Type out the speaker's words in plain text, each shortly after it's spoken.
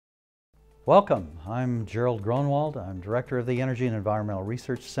Welcome. I'm Gerald Gronwald. I'm Director of the Energy and Environmental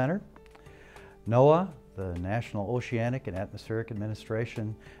Research Center. NOAA, the National Oceanic and Atmospheric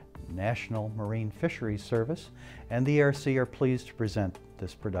Administration, National Marine Fisheries Service, and the ERC are pleased to present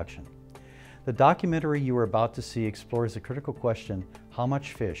this production. The documentary you are about to see explores the critical question, how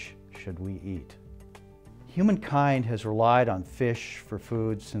much fish should we eat? Humankind has relied on fish for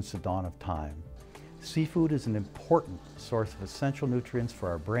food since the dawn of time. Seafood is an important source of essential nutrients for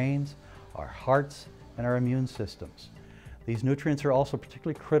our brains, our hearts, and our immune systems. These nutrients are also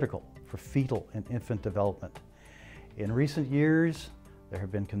particularly critical for fetal and infant development. In recent years, there have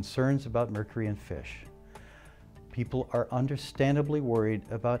been concerns about mercury in fish. People are understandably worried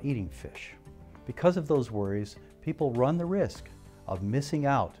about eating fish. Because of those worries, people run the risk of missing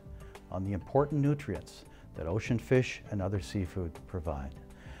out on the important nutrients that ocean fish and other seafood provide.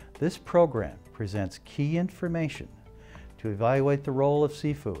 This program presents key information to evaluate the role of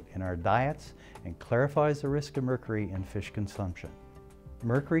seafood in our diets and clarifies the risk of mercury in fish consumption.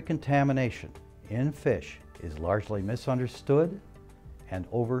 Mercury contamination in fish is largely misunderstood and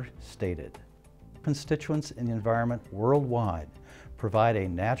overstated. Constituents in the environment worldwide provide a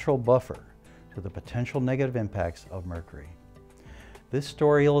natural buffer to the potential negative impacts of mercury. This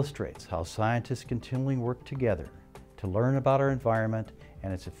story illustrates how scientists continually work together to learn about our environment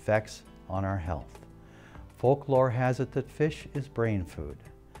and its effects on our health. Folklore has it that fish is brain food.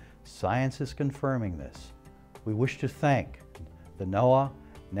 Science is confirming this. We wish to thank the NOAA,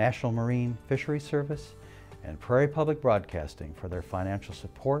 National Marine Fisheries Service, and Prairie Public Broadcasting for their financial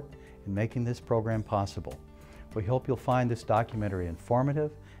support in making this program possible. We hope you'll find this documentary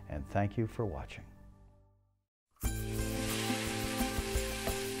informative, and thank you for watching.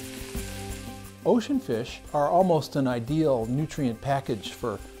 Ocean fish are almost an ideal nutrient package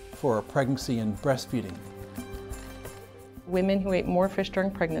for pregnancy and breastfeeding. Women who ate more fish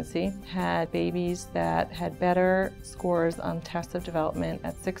during pregnancy had babies that had better scores on tests of development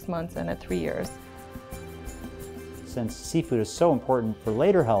at 6 months and at 3 years. Since seafood is so important for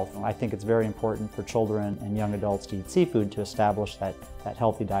later health, I think it's very important for children and young adults to eat seafood to establish that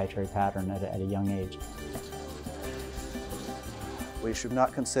healthy dietary pattern at a young age. We should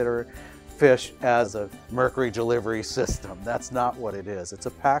not consider fish as a mercury delivery system. That's not what it is. It's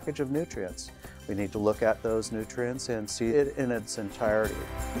a package of nutrients. We need to look at those nutrients and see it in its entirety.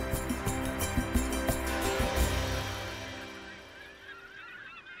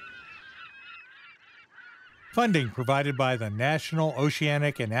 Funding provided by the National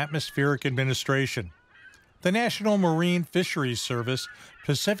Oceanic and Atmospheric Administration, the National Marine Fisheries Service,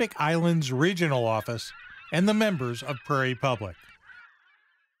 Pacific Islands Regional Office, and the members of Prairie Public.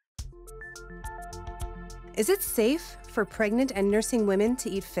 Is it safe for pregnant and nursing women to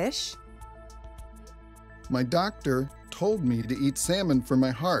eat fish? My doctor told me to eat salmon for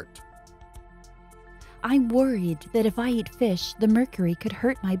my heart. I'm worried that if I eat fish, the mercury could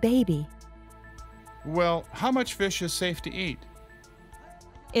hurt my baby. Well, how much fish is safe to eat?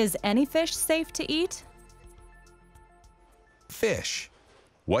 Is any fish safe to eat? Fish.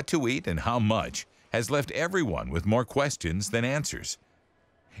 What to eat and how much has left everyone with more questions than answers.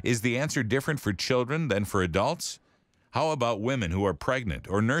 Is the answer different for children than for adults? How about women who are pregnant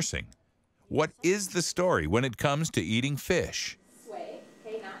or nursing? What is the story when it comes to eating fish? Sway,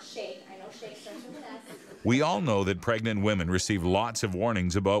 okay, not shake. I know shake starts with an S. We all know that pregnant women receive lots of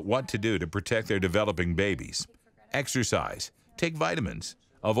warnings about what to do to protect their developing babies. Exercise, take vitamins,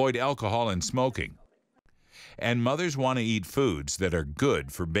 avoid alcohol and smoking. And mothers want to eat foods that are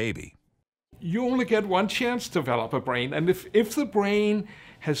good for baby. You only get one chance to develop a brain, and if the brain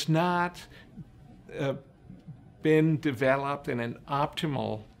has not been developed in an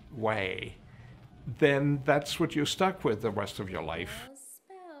optimal way, then that's what you're stuck with the rest of your life.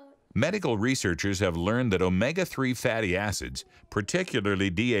 Medical researchers have learned that omega-3 fatty acids,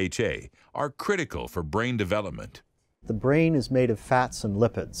 particularly DHA, are critical for brain development. The brain is made of fats and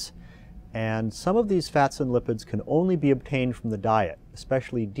lipids, and some of these fats and lipids can only be obtained from the diet,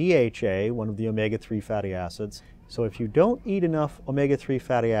 especially DHA, one of the omega-3 fatty acids. So if you don't eat enough omega-3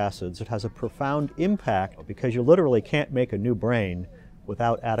 fatty acids, it has a profound impact because you literally can't make a new brain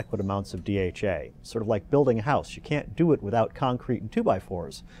without adequate amounts of DHA. Sort of like building a house. You can't do it without concrete and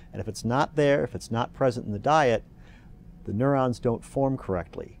 2x4s. And if it's not there, if it's not present in the diet, the neurons don't form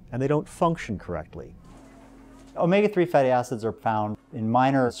correctly and they don't function correctly. Omega-3 fatty acids are found in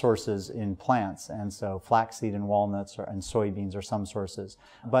minor sources in plants, and so flaxseed and walnuts and soybeans are some sources.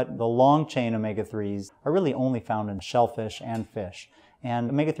 But the long-chain omega-3s are really only found in shellfish and fish. And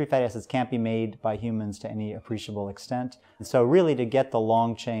omega-3 fatty acids can't be made by humans to any appreciable extent. And so really to get the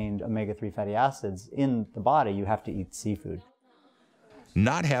long-chain omega-3 fatty acids in the body, you have to eat seafood.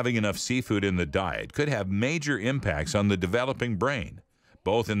 Not having enough seafood in the diet could have major impacts on the developing brain,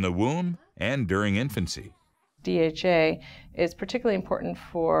 both in the womb and during infancy. DHA is particularly important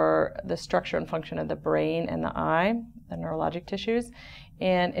for the structure and function of the brain and the eye, the neurologic tissues,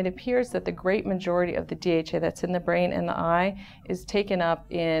 and it appears that the great majority of the DHA that's in the brain and the eye is taken up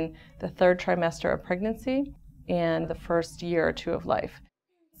in the 3rd trimester of pregnancy and the first year or 2 of life.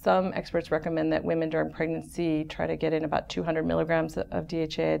 Some experts recommend that women during pregnancy try to get in about 200 milligrams of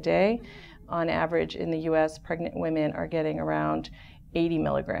DHA a day. On average, in the U.S., pregnant women are getting around 80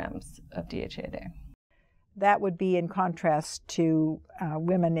 milligrams of DHA a day. That would be in contrast to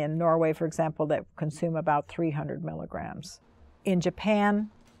women in Norway, for example, that consume about 300 milligrams. In Japan,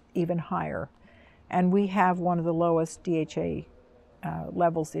 even higher. And we have one of the lowest DHA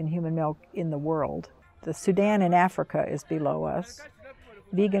levels in human milk in the world. The Sudan in Africa is below us.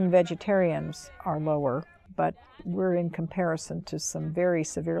 Vegan vegetarians are lower, but we're in comparison to some very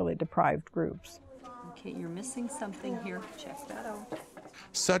severely deprived groups. Okay, you're missing something here. Check that out.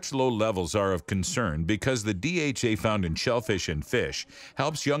 Such low levels are of concern because the DHA found in shellfish and fish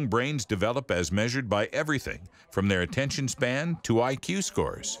helps young brains develop as measured by everything from their attention span to IQ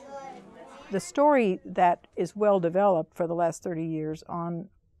scores. The story that is well developed for the last 30 years on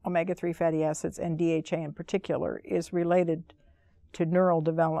omega-3 fatty acids and DHA in particular is related to neural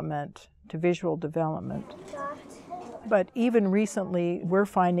development, to visual development. But even recently, we're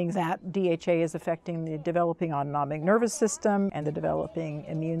finding that DHA is affecting the developing autonomic nervous system and the developing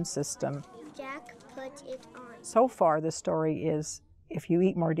immune system. Jack put it on. So far, the story is if you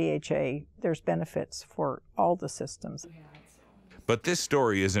eat more DHA, there's benefits for all the systems. But this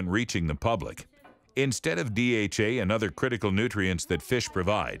story isn't reaching the public. Instead of DHA and other critical nutrients that fish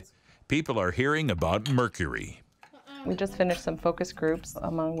provide, people are hearing about mercury. We just finished some focus groups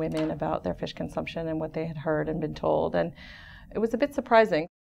among women about their fish consumption and what they had heard and been told, and it was a bit surprising.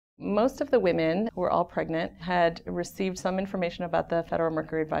 Most of the women, who were all pregnant, had received some information about the Federal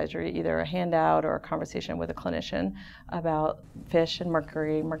Mercury Advisory, either a handout or a conversation with a clinician about fish and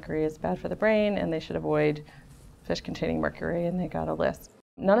mercury. Mercury is bad for the brain and they should avoid fish containing mercury, and they got a list.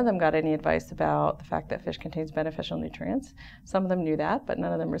 None of them got any advice about the fact that fish contains beneficial nutrients. Some of them knew that, but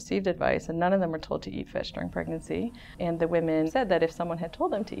none of them received advice, and none of them were told to eat fish during pregnancy. And the women said that if someone had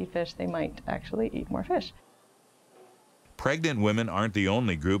told them to eat fish, they might actually eat more fish. Pregnant women aren't the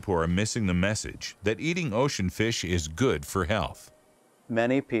only group who are missing the message that eating ocean fish is good for health.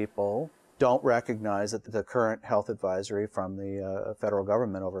 Many people don't recognize that the current health advisory from the federal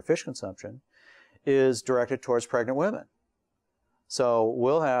government over fish consumption is directed towards pregnant women. So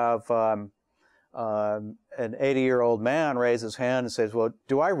we'll have an 80-year-old man raise his hand and says, well,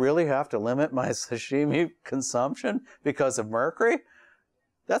 do I really have to limit my sashimi consumption because of mercury?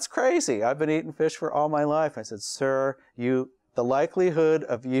 That's crazy. I've been eating fish for all my life. I said, sir, the likelihood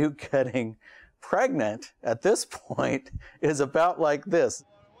of you getting pregnant at this point is about like this.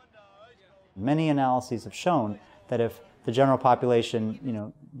 Many analyses have shown that if the general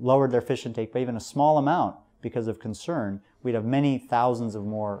population, lowered their fish intake by even a small amount because of concern, we'd have many thousands of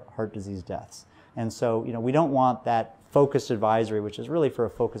more heart disease deaths. And so, we don't want that focused advisory, which is really for a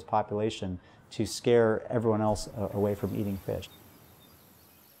focused population, to scare everyone else away from eating fish.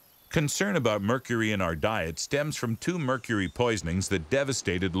 Concern about mercury in our diet stems from 2 mercury poisonings that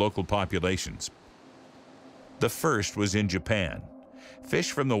devastated local populations. The first was in Japan.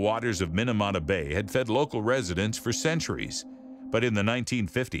 Fish from the waters of Minamata Bay had fed local residents for centuries. But in the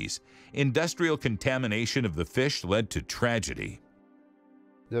 1950s, industrial contamination of the fish led to tragedy.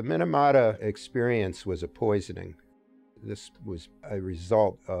 The Minamata experience was a poisoning. This was a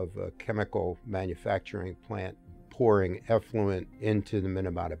result of a chemical manufacturing plant pouring effluent into the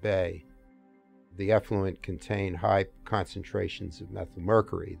Minamata Bay. The effluent contained high concentrations of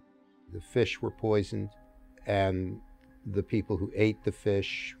methylmercury. The fish were poisoned, and the people who ate the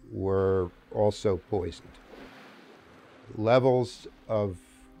fish were also poisoned. Levels of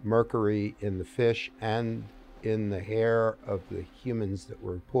mercury in the fish and in the hair of the humans that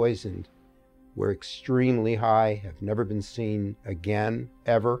were poisoned were extremely high, have never been seen again,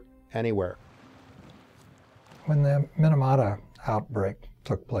 ever, anywhere. When the Minamata outbreak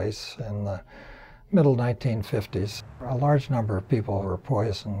took place in the middle 1950s, a large number of people were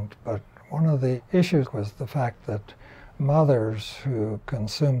poisoned, but one of the issues was the fact that mothers who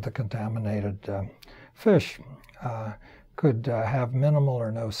consumed the contaminated fish could have minimal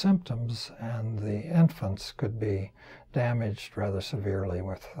or no symptoms, and the infants could be damaged rather severely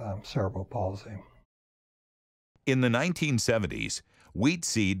with cerebral palsy. In the 1970s, wheat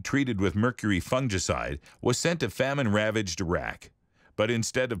seed treated with mercury fungicide was sent to famine-ravaged Iraq. But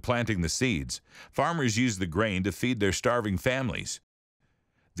instead of planting the seeds, farmers used the grain to feed their starving families.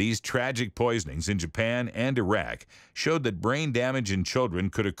 These tragic poisonings in Japan and Iraq showed that brain damage in children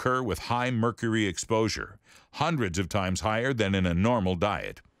could occur with high mercury exposure, hundreds of times higher than in a normal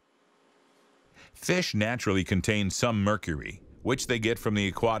diet. Fish naturally contain some mercury, which they get from the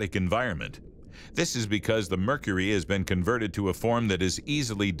aquatic environment. This is because the mercury has been converted to a form that is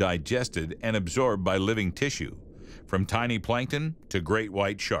easily digested and absorbed by living tissue, from tiny plankton to great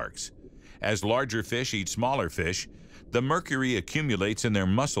white sharks. As larger fish eat smaller fish, the mercury accumulates in their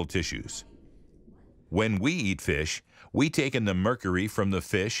muscle tissues. When we eat fish, we take in the mercury from the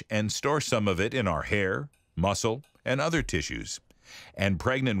fish and store some of it in our hair, muscle, and other tissues, and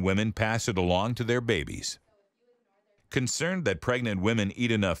pregnant women pass it along to their babies. Concerned that pregnant women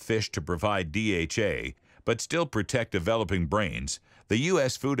eat enough fish to provide DHA, but still protect developing brains, the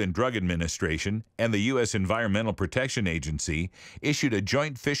U.S. Food and Drug Administration and the U.S. Environmental Protection Agency issued a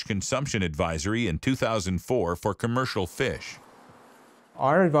joint fish consumption advisory in 2004 for commercial fish.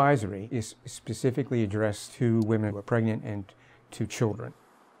 Our advisory is specifically addressed to women who are pregnant and to children.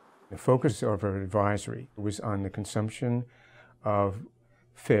 The focus of our advisory was on the consumption of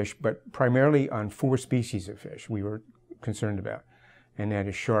fish, but primarily on 4 species of fish we were concerned about, and that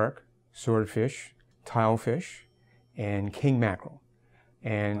is shark, swordfish, tilefish, and king mackerel.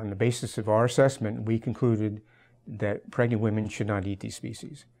 And on the basis of our assessment, we concluded that pregnant women should not eat these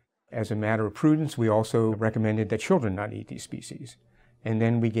species. As a matter of prudence, we also recommended that children not eat these species. And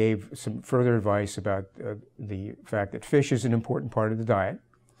then we gave some further advice about the fact that fish is an important part of the diet,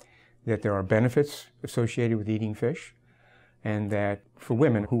 that there are benefits associated with eating fish, and that for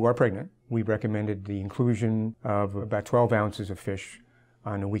women who are pregnant, we recommended the inclusion of about 12 ounces of fish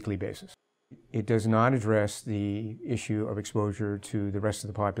on a weekly basis. It does not address the issue of exposure to the rest of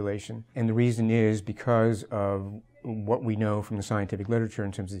the population, and the reason is because of what we know from the scientific literature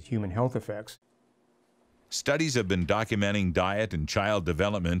in terms of the human health effects. Studies have been documenting diet and child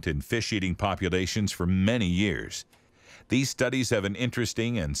development in fish-eating populations for many years. These studies have an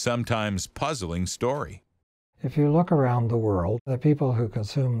interesting and sometimes puzzling story. If you look around the world, the people who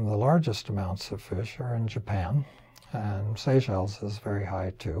consume the largest amounts of fish are in Japan, and Seychelles is very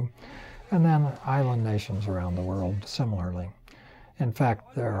high too, and then island nations around the world similarly. In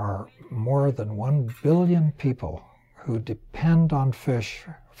fact, there are more than 1 billion people who depend on fish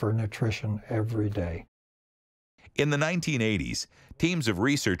for nutrition every day. In the 1980s, teams of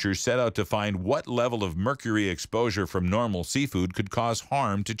researchers set out to find what level of mercury exposure from normal seafood could cause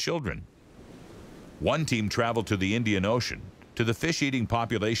harm to children. One team traveled to the Indian Ocean, to the fish-eating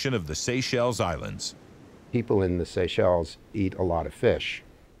population of the Seychelles Islands. People in the Seychelles eat a lot of fish.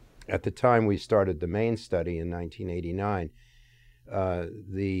 At the time we started the main study in 1989,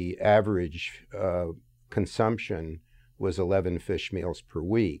 the average consumption was 11 fish meals per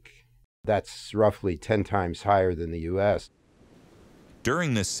week. That's roughly 10 times higher than the U.S.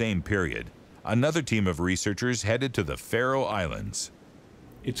 During this same period, another team of researchers headed to the Faroe Islands.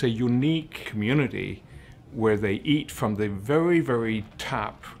 It's a unique community where they eat from the very, very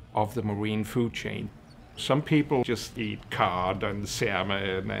top of the marine food chain. Some people just eat cod and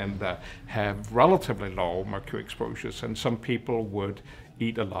salmon and have relatively low mercury exposures, and some people would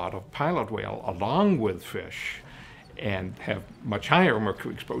eat a lot of pilot whale along with fish and have much higher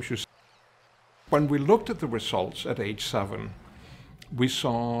mercury exposures. When we looked at the results at age 7, we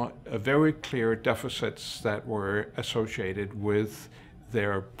saw very clear deficits that were associated with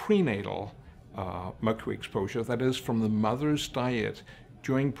their prenatal mercury exposure, that is from the mother's diet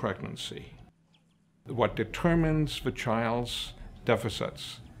during pregnancy. What determines the child's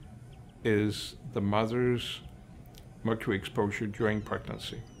deficits is the mother's mercury exposure during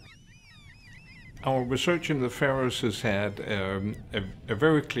pregnancy. Our research in the Faroes has had a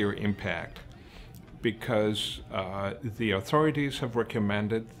very clear impact because the authorities have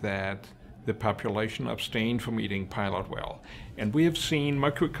recommended that the population abstain from eating pilot whale. And we have seen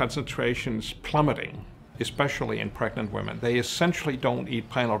mercury concentrations plummeting, especially in pregnant women. They essentially don't eat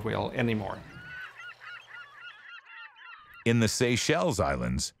pilot whale anymore. In the Seychelles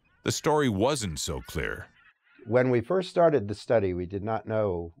Islands, the story wasn't so clear. When we first started the study, we did not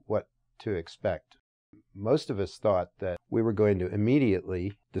know what to expect. Most of us thought that we were going to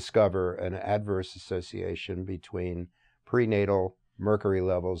immediately discover an adverse association between prenatal mercury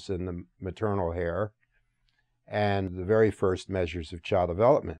levels in the maternal hair and the very first measures of child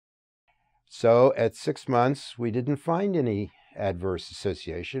development. So at 6 months, we didn't find any adverse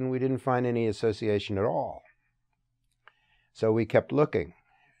association. We didn't find any association at all. So we kept looking,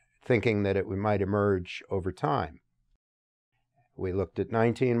 thinking that it might emerge over time. We looked at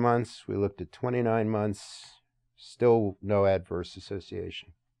 19 months, we looked at 29 months, still no adverse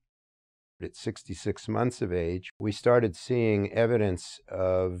association. At 66 months of age, we started seeing evidence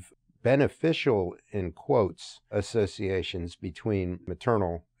of beneficial, in quotes, associations between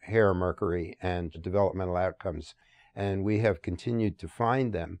maternal hair mercury and developmental outcomes, and we have continued to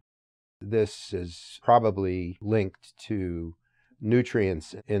find them. This is probably linked to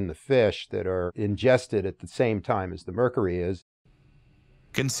nutrients in the fish that are ingested at the same time as the mercury is.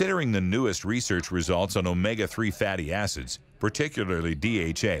 Considering the newest research results on omega-3 fatty acids, particularly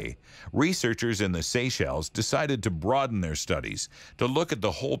DHA, researchers in the Seychelles decided to broaden their studies to look at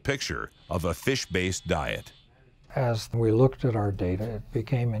the whole picture of a fish-based diet. As we looked at our data, it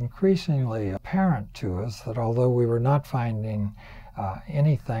became increasingly apparent to us that although we were not finding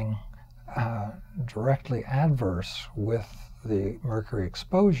anything directly adverse with the mercury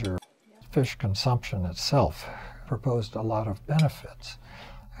exposure, fish consumption itself proposed a lot of benefits.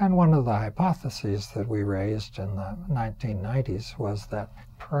 And one of the hypotheses that we raised in the 1990s was that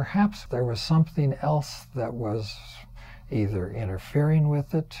perhaps there was something else that was either interfering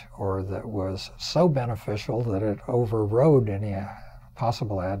with it or that was so beneficial that it overrode any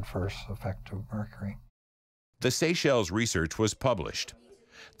possible adverse effect of mercury. The Seychelles research was published.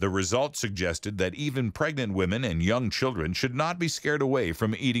 The results suggested that even pregnant women and young children should not be scared away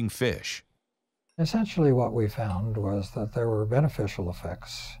from eating fish. Essentially what we found was that there were beneficial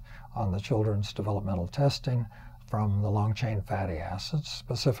effects on the children's developmental testing from the long-chain fatty acids,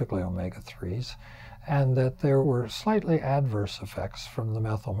 specifically omega-3s, and that there were slightly adverse effects from the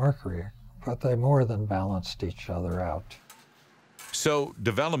methylmercury, but they more than balanced each other out. So,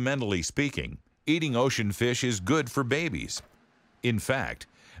 developmentally speaking, eating ocean fish is good for babies. In fact,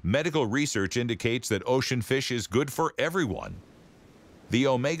 medical research indicates that ocean fish is good for everyone. The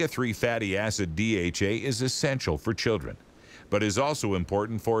omega-3 fatty acid DHA is essential for children, but is also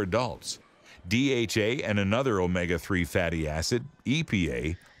important for adults. DHA and another omega-3 fatty acid,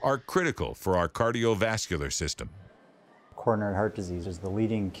 EPA, are critical for our cardiovascular system. Coronary heart disease is the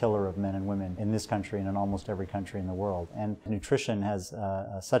leading killer of men and women in this country and in almost every country in the world. And nutrition has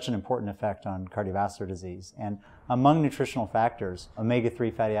such an important effect on cardiovascular disease. And among nutritional factors,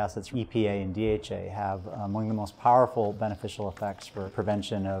 omega-3 fatty acids, EPA and DHA, have among the most powerful beneficial effects for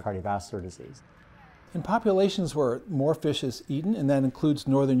prevention of cardiovascular disease. In populations where more fish is eaten, and that includes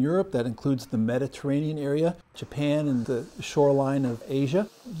Northern Europe, that includes the Mediterranean area, Japan and the shoreline of Asia,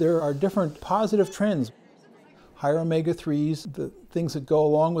 there are different positive trends. Higher omega-3s, the things that go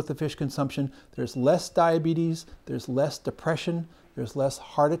along with the fish consumption, there's less diabetes, there's less depression, there's less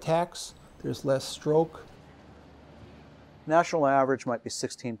heart attacks, there's less stroke. National average might be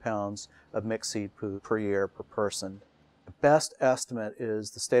 16 pounds of mixed seed food per year per person. The best estimate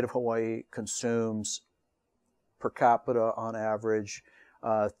is the state of Hawaii consumes per capita on average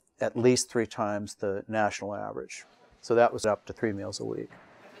at least 3 times the national average. So that was up to 3 meals a week.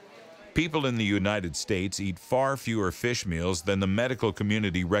 People in the United States eat far fewer fish meals than the medical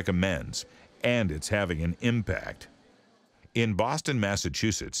community recommends, and it's having an impact. In Boston,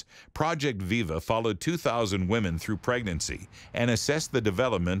 Massachusetts, Project Viva followed 2,000 women through pregnancy and assessed the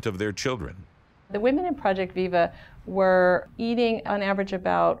development of their children. The women in Project Viva were eating on average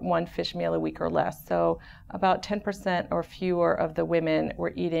about 1 fish meal a week or less. So about 10% or fewer of the women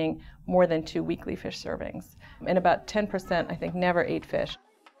were eating more than 2 weekly fish servings. And about 10%, I think, never ate fish.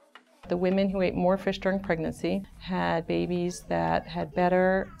 The women who ate more fish during pregnancy had babies that had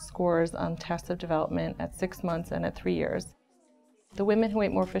better scores on tests of development at 6 months and at 3 years. The women who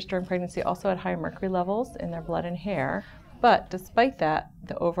ate more fish during pregnancy also had higher mercury levels in their blood and hair, but despite that,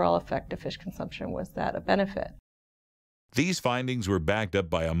 the overall effect of fish consumption was that of benefit. These findings were backed up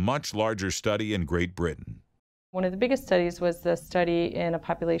by a much larger study in Great Britain. One of the biggest studies was the study in a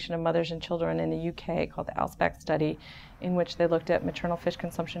population of mothers and children in the UK called the ALSPAC study, in which they looked at maternal fish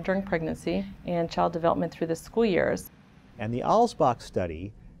consumption during pregnancy and child development through the school years. And the ALSPAC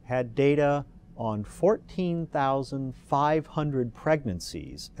study had data on 14,500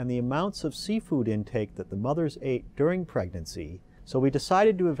 pregnancies and the amounts of seafood intake that the mothers ate during pregnancy. So we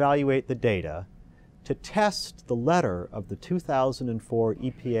decided to evaluate the data to test the letter of the 2004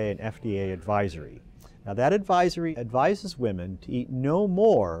 EPA and FDA advisory. Now that advisory advises women to eat no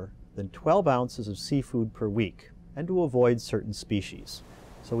more than 12 ounces of seafood per week and to avoid certain species.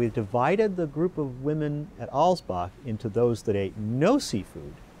 So we divided the group of women at ALSPAC into those that ate no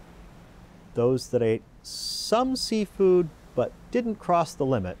seafood, those that ate some seafood but didn't cross the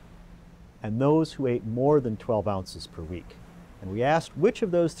limit, and those who ate more than 12 ounces per week. And we asked which of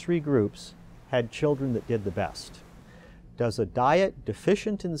those 3 groups had children that did the best. Does a diet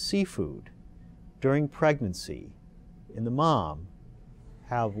deficient in seafood during pregnancy in the mom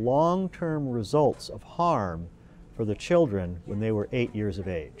have long-term results of harm for the children when they were 8 years of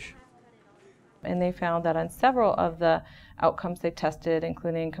age? And they found that on several of the outcomes they tested,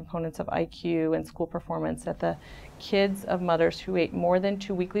 including components of IQ and school performance, that the kids of mothers who ate more than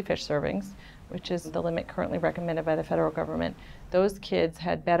 2 weekly fish servings, which is the limit currently recommended by the federal government, those kids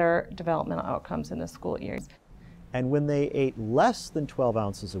had better developmental outcomes in the school years. And when they ate less than 12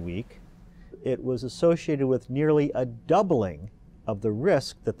 ounces a week, it was associated with nearly a doubling of the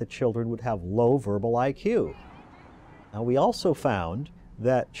risk that the children would have low verbal IQ. Now, we also found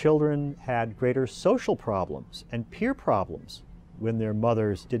that children had greater social problems and peer problems when their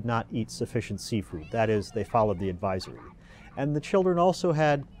mothers did not eat sufficient seafood. That is, they followed the advisory. And the children also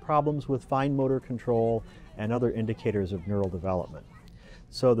had problems with fine motor control and other indicators of neural development.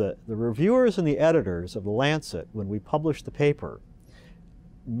 So the reviewers and the editors of The Lancet, when we published the paper,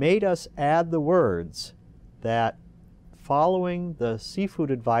 made us add the words that following the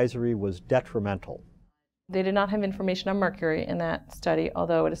seafood advisory was detrimental. They did not have information on mercury in that study,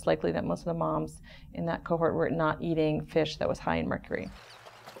 although it is likely that most of the moms in that cohort were not eating fish that was high in mercury.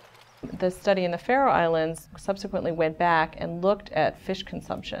 The study in the Faroe Islands subsequently went back and looked at fish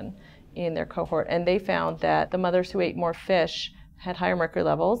consumption in their cohort, and they found that the mothers who ate more fish had higher mercury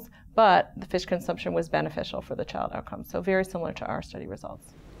levels, but the fish consumption was beneficial for the child outcome, so very similar to our study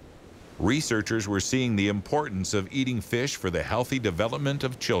results. Researchers were seeing the importance of eating fish for the healthy development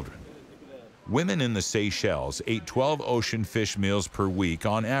of children. Women in the Seychelles ate 12 ocean fish meals per week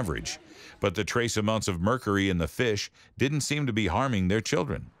on average, but the trace amounts of mercury in the fish didn't seem to be harming their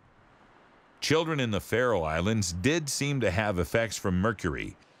children. Children in the Faroe Islands did seem to have effects from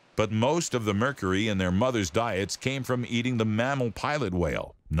mercury, but most of the mercury in their mothers' diets came from eating the mammal pilot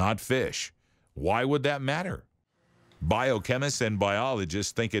whale, not fish. Why would that matter? Biochemists and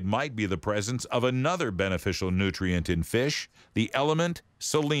biologists think it might be the presence of another beneficial nutrient in fish, the element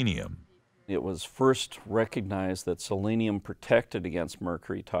selenium. It was first recognized that selenium protected against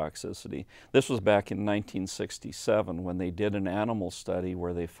mercury toxicity. This was back in 1967 when they did an animal study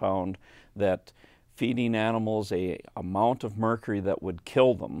where they found that feeding animals an amount of mercury that would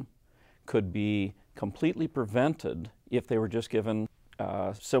kill them could be completely prevented if they were just given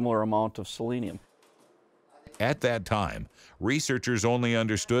a similar amount of selenium. At that time, researchers only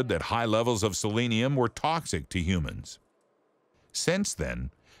understood that high levels of selenium were toxic to humans. Since then,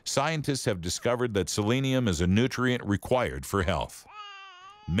 scientists have discovered that selenium is a nutrient required for health.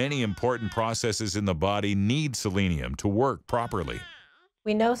 Many important processes in the body need selenium to work properly.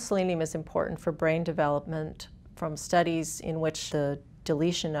 We know selenium is important for brain development from studies in which the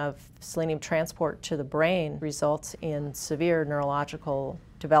deletion of selenium transport to the brain results in severe neurological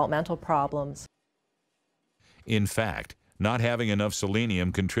developmental problems. In fact, not having enough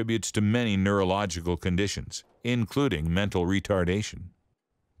selenium contributes to many neurological conditions, including mental retardation.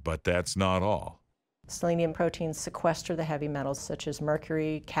 But that's not all. Selenium proteins sequester the heavy metals such as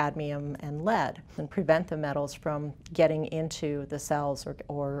mercury, cadmium, and lead and prevent the metals from getting into the cells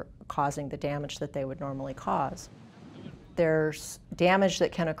or causing the damage that they would normally cause. There's damage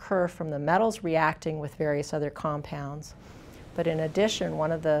that can occur from the metals reacting with various other compounds. But in addition,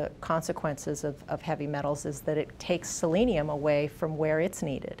 one of the consequences of heavy metals is that it takes selenium away from where it's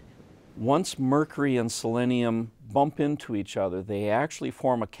needed. Once mercury and selenium bump into each other, they actually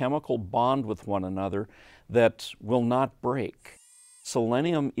form a chemical bond with one another that will not break.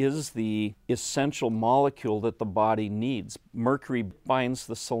 Selenium is the essential molecule that the body needs. Mercury binds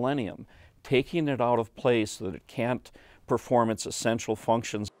the selenium, taking it out of place so that it can't perform its essential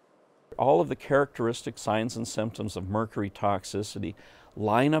functions. All of the characteristic signs and symptoms of mercury toxicity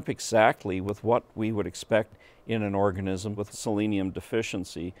line up exactly with what we would expect in an organism with selenium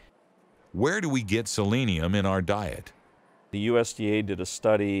deficiency. Where do we get selenium in our diet? The USDA did a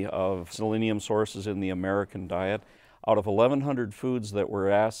study of selenium sources in the American diet. Out of 1,100 foods that were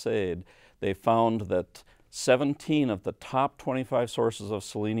assayed, they found that 17 of the top 25 sources of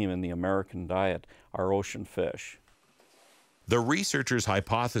selenium in the American diet are ocean fish. The researchers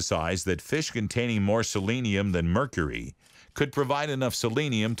hypothesized that fish containing more selenium than mercury could provide enough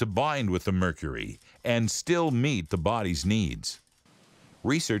selenium to bind with the mercury and still meet the body's needs.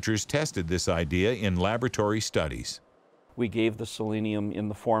 Researchers tested this idea in laboratory studies. We gave the selenium in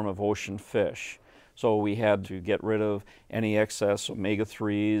the form of ocean fish. So we had to get rid of any excess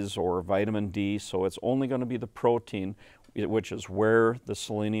omega-3s or vitamin D, so it's only going to be the protein, which is where the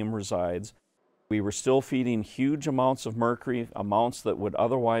selenium resides. We were still feeding huge amounts of mercury, amounts that would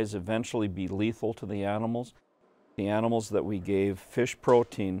otherwise eventually be lethal to the animals. The animals that we gave fish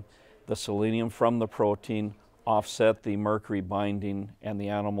protein, the selenium from the protein offset the mercury binding, and the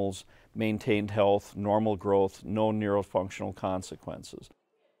animals maintained health, normal growth, no neurofunctional consequences.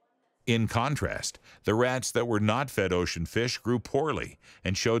 In contrast, the rats that were not fed ocean fish grew poorly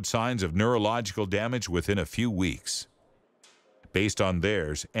and showed signs of neurological damage within a few weeks. Based on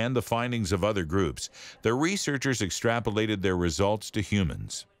theirs and the findings of other groups, the researchers extrapolated their results to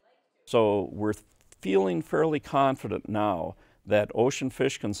humans. So we're feeling fairly confident now that ocean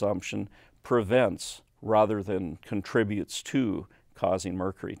fish consumption prevents rather than contributes to causing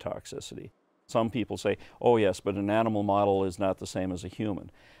mercury toxicity. Some people say, oh yes, but an animal model is not the same as a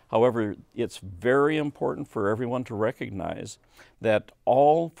human. However, it's very important for everyone to recognize that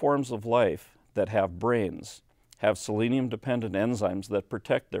all forms of life that have brains have selenium-dependent enzymes that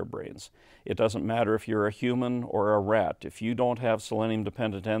protect their brains. It doesn't matter if you're a human or a rat. If you don't have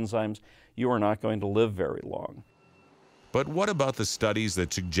selenium-dependent enzymes, you are not going to live very long. But what about the studies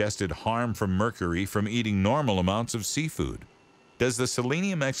that suggested harm from mercury from eating normal amounts of seafood? Does the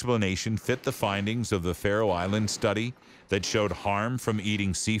selenium explanation fit the findings of the Faroe Islands study that showed harm from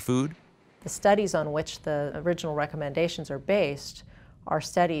eating seafood? The studies on which the original recommendations are based are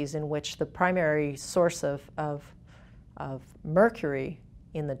studies in which the primary source of mercury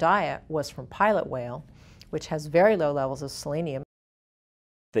in the diet was from pilot whale, which has very low levels of selenium.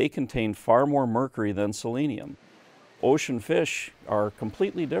 They contain far more mercury than selenium. Ocean fish are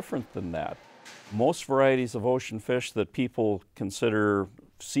completely different than that. Most varieties of ocean fish that people consider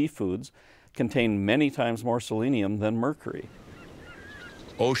seafoods contain many times more selenium than mercury.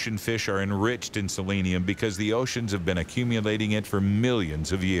 Ocean fish are enriched in selenium because the oceans have been accumulating it for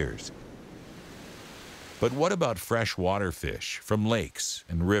millions of years. But what about freshwater fish from lakes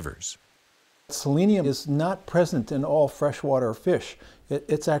and rivers? Selenium is not present in all freshwater fish.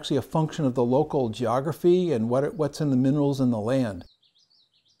 It's actually a function of the local geography and what's in the minerals in the land.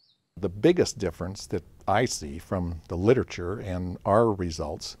 The biggest difference that I see from the literature and our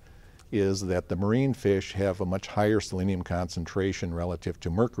results is that the marine fish have a much higher selenium concentration relative to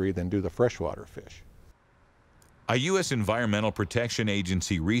mercury than do the freshwater fish. A U.S. Environmental Protection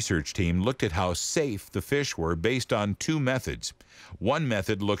Agency research team looked at how safe the fish were based on two methods. One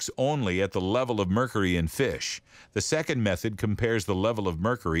method looks only at the level of mercury in fish. The second method compares the level of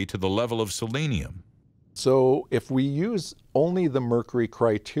mercury to the level of selenium. So if we use only the mercury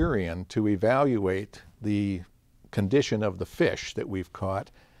criterion to evaluate the condition of the fish that we've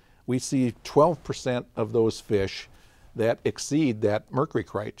caught, we see 12% of those fish that exceed that mercury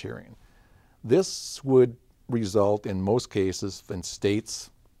criterion. This would result in most cases in states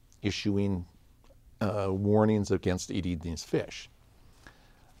issuing warnings against eating these fish.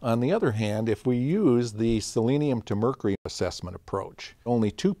 On the other hand, if we use the selenium to mercury assessment approach,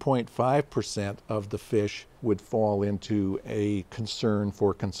 only 2.5% of the fish would fall into a concern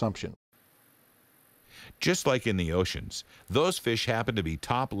for consumption. Just like in the oceans, those fish happen to be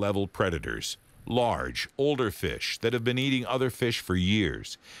top-level predators, large, older fish that have been eating other fish for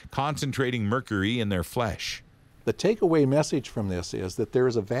years, concentrating mercury in their flesh. The takeaway message from this is that there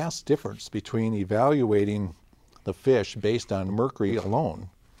is a vast difference between evaluating the fish based on mercury alone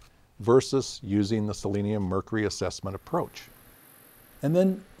versus using the selenium mercury assessment approach. And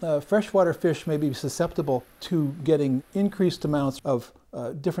then freshwater fish may be susceptible to getting increased amounts of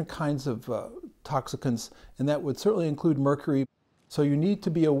different kinds of toxicants, and that would certainly include mercury. So you need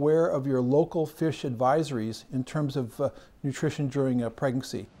to be aware of your local fish advisories in terms of nutrition during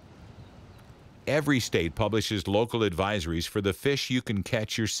pregnancy. Every state publishes local advisories for the fish you can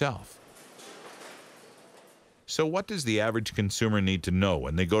catch yourself. So what does the average consumer need to know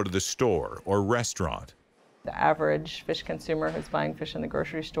when they go to the store or restaurant? The average fish consumer who's buying fish in the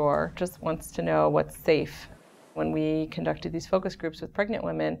grocery store just wants to know what's safe. When we conducted these focus groups with pregnant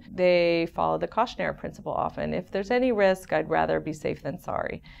women, they follow the cautionary principle often. If there's any risk, I'd rather be safe than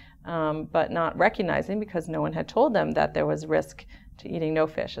sorry. But not recognizing, because no one had told them, that there was risk to eating no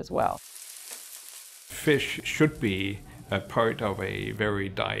fish as well. Fish should be a part of a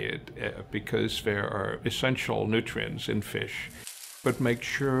varied diet because there are essential nutrients in fish. But make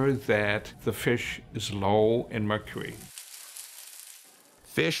sure that the fish is low in mercury.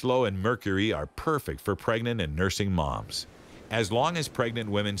 Fish low in mercury are perfect for pregnant and nursing moms. As long as pregnant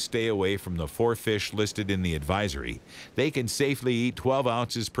women stay away from the 4 fish listed in the advisory, they can safely eat 12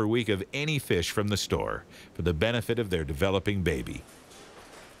 ounces per week of any fish from the store for the benefit of their developing baby.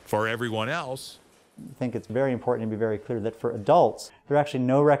 For everyone else, I think it's very important to be very clear that for adults, there are actually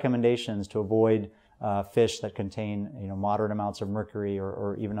no recommendations to avoid fish that contain moderate amounts of mercury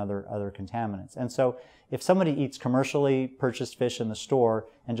or even other contaminants. And so if somebody eats commercially purchased fish in the store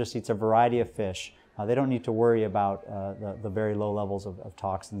and just eats a variety of fish, they don't need to worry about the very low levels of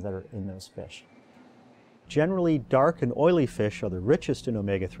toxins that are in those fish. Generally, dark and oily fish are the richest in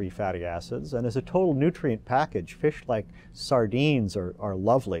omega-3 fatty acids, and as a total nutrient package, fish like sardines are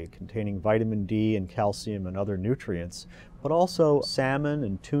lovely, containing vitamin D and calcium and other nutrients, but also salmon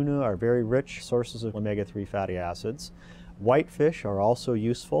and tuna are very rich sources of omega-3 fatty acids. Whitefish are also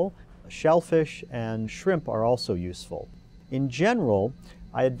useful. Shellfish and shrimp are also useful. In general,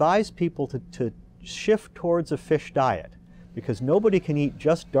 I advise people to shift towards a fish diet because nobody can eat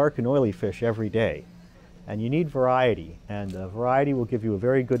just dark and oily fish every day. And you need variety, and variety will give you a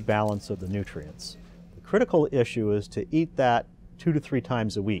very good balance of the nutrients. The critical issue is to eat that 2 to 3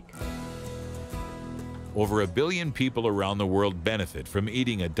 times a week. Over 1 billion people around the world benefit from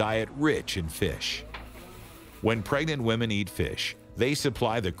eating a diet rich in fish. When pregnant women eat fish, they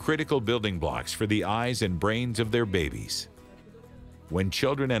supply the critical building blocks for the eyes and brains of their babies. When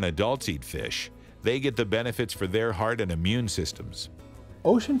children and adults eat fish, they get the benefits for their heart and immune systems.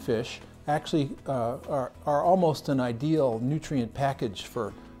 Ocean fish actually are almost an ideal nutrient package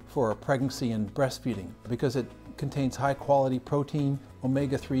for pregnancy and breastfeeding because it contains high quality protein,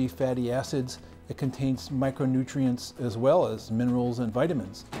 omega-3 fatty acids, it contains micronutrients as well as minerals and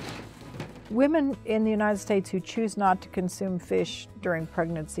vitamins. Women in the United States who choose not to consume fish during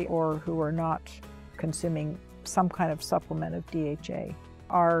pregnancy or who are not consuming some kind of supplement of DHA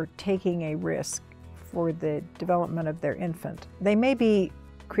are taking a risk for the development of their infant. They may be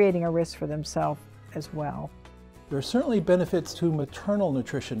creating a risk for themselves as well. There are certainly benefits to maternal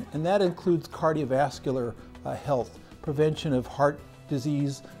nutrition, and that includes cardiovascular health, prevention of heart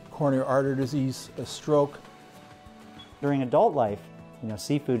disease, coronary artery disease, stroke. During adult life,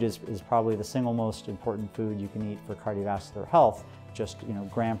 seafood is probably the single most important food you can eat for cardiovascular health, just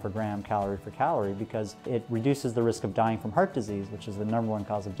gram per gram, calorie for calorie, because it reduces the risk of dying from heart disease, which is the #1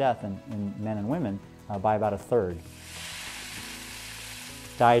 cause of death in men and women, by about 1/3.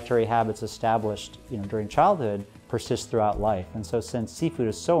 Dietary habits established during childhood persist throughout life, and so since seafood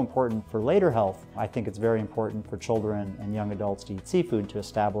is so important for later health, I think it's very important for children and young adults to eat seafood to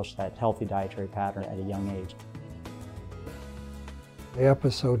establish that healthy dietary pattern at a young age. The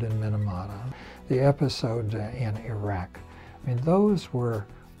episode in Minamata, the episode in Iraq, those were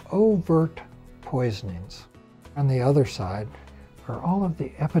overt poisonings. On the other side are all of the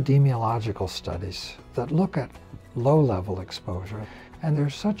epidemiological studies that look at low-level exposure, and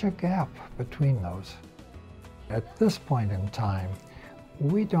there's such a gap between those. At this point in time,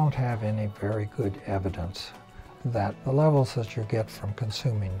 we don't have any very good evidence that the levels that you get from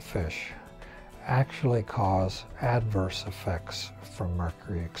consuming fish actually cause adverse effects from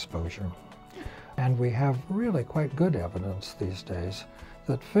mercury exposure. And we have really quite good evidence these days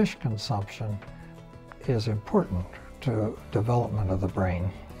that fish consumption is important to development of the brain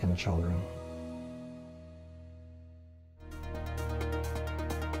in children.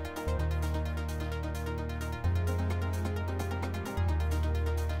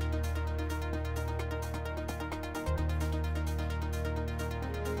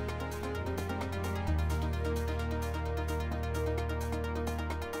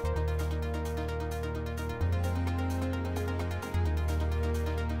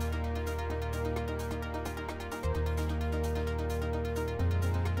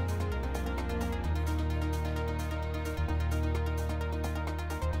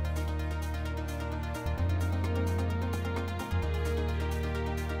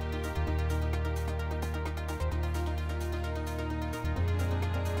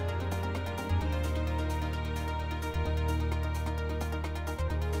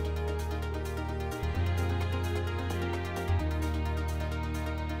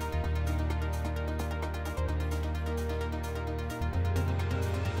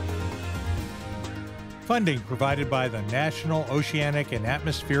 Funding provided by the National Oceanic and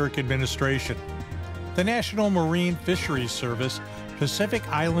Atmospheric Administration, the National Marine Fisheries Service, Pacific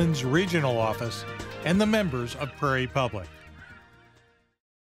Islands Regional Office, and the members of Prairie Public.